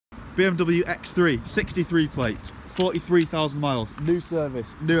BMW X3, 63 plate, 43,000 miles, new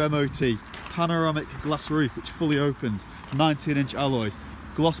service, new MOT, panoramic glass roof which fully opened, 19-inch alloys,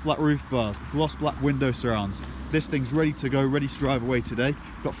 gloss black roof bars, gloss black window surrounds. This thing's ready to go, ready to drive away today.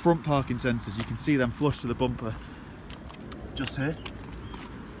 Got front parking sensors, you can see them flush to the bumper just here.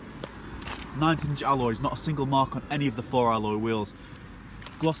 19-inch alloys, not a single mark on any of the 4 alloy wheels.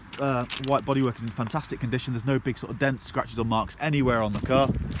 Gloss white bodywork is in fantastic condition. There's no big sort of dents, scratches or marks anywhere on the car.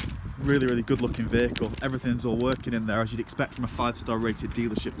 Really good looking vehicle. Everything's all working in there as you'd expect from a 5-star rated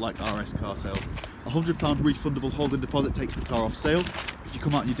dealership like RS Car Sales. £100 refundable holding deposit takes the car off sale. If you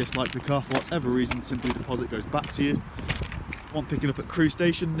come out and you dislike the car for whatever reason, simply the deposit goes back to you. Want picking up at Crew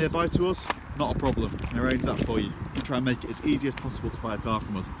Station nearby to us? Not a problem, I arrange that for you. We try and make it as easy as possible to buy a car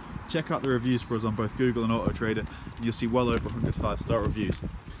from us. Check out the reviews for us on both Google and Auto Trader and you'll see well over 100 5-star reviews.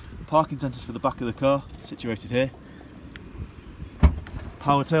 Parking sensors for the back of the car, situated here.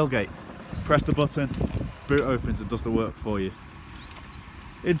 Power tailgate, press the button, boot opens and does the work for you.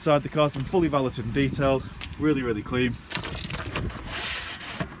 Inside the car's been fully valeted and detailed, really clean.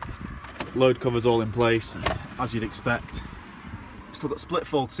 Load covers all in place, as you'd expect. Still got split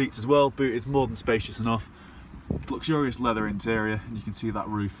fold seats as well, boot is more than spacious enough. Luxurious leather interior, and you can see that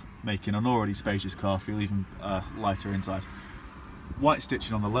roof making an already spacious car feel even lighter inside. White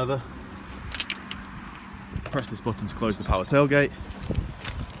stitching on the leather. Press this button to close the power tailgate.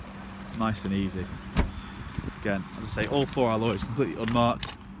 Nice and easy. Again, as I say, all 4 alloys completely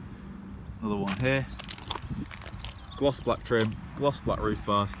unmarked. Another one here. Gloss black trim, gloss black roof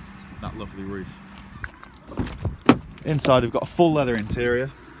bars, that lovely roof. Inside we've got a full leather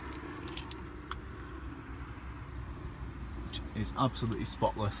interior, which is absolutely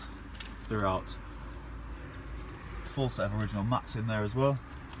spotless throughout. Full set of original mats in there as well.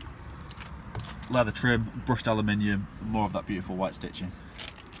 Leather trim, brushed aluminium, more of that beautiful white stitching.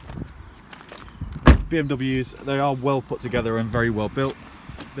 BMWs, they are well put together and very well built.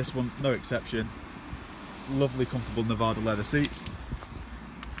 This one, no exception. Lovely, comfortable Nevada leather seats.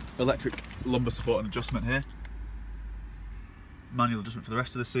 Electric lumbar support and adjustment here. Manual adjustment for the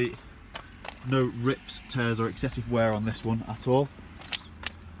rest of the seat. No rips, tears or excessive wear on this one at all.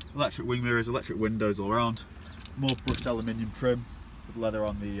 Electric wing mirrors, electric windows all around. More brushed aluminium trim with leather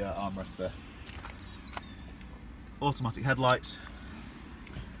on the armrest there. Automatic headlights.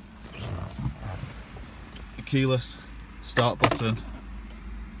 A keyless start button.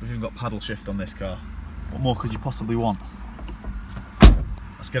 We've even got paddle shift on this car. What more could you possibly want?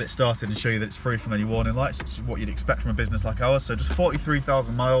 Let's get it started and show you that it's free from any warning lights, which is what you'd expect from a business like ours. So just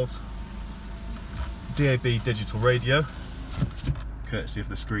 43,000 miles, DAB digital radio, courtesy of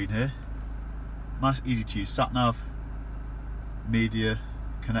the screen here. Nice, easy to use sat nav, media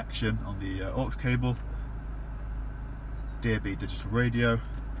connection on the aux cable, DAB digital radio,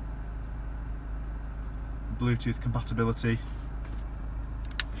 Bluetooth compatibility,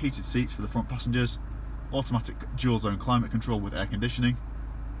 heated seats for the front passengers, automatic dual zone climate control with air conditioning.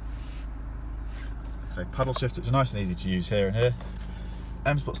 So paddle shift, which is nice and easy to use here and here.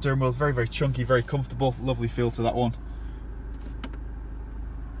 M-Spot steering wheel is very chunky, very comfortable, lovely feel to that one.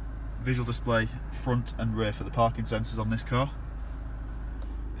 Visual display front and rear for the parking sensors on this car.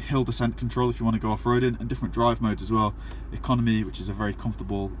 Hill descent control if you want to go off-roading, and different drive modes as well. Economy, which is a very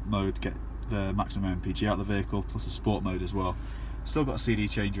comfortable mode, get the maximum MPG out of the vehicle, plus a sport mode as well. Still got a CD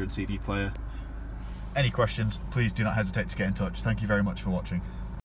changer and CD player. Any questions, please do not hesitate to get in touch. Thank you very much for watching.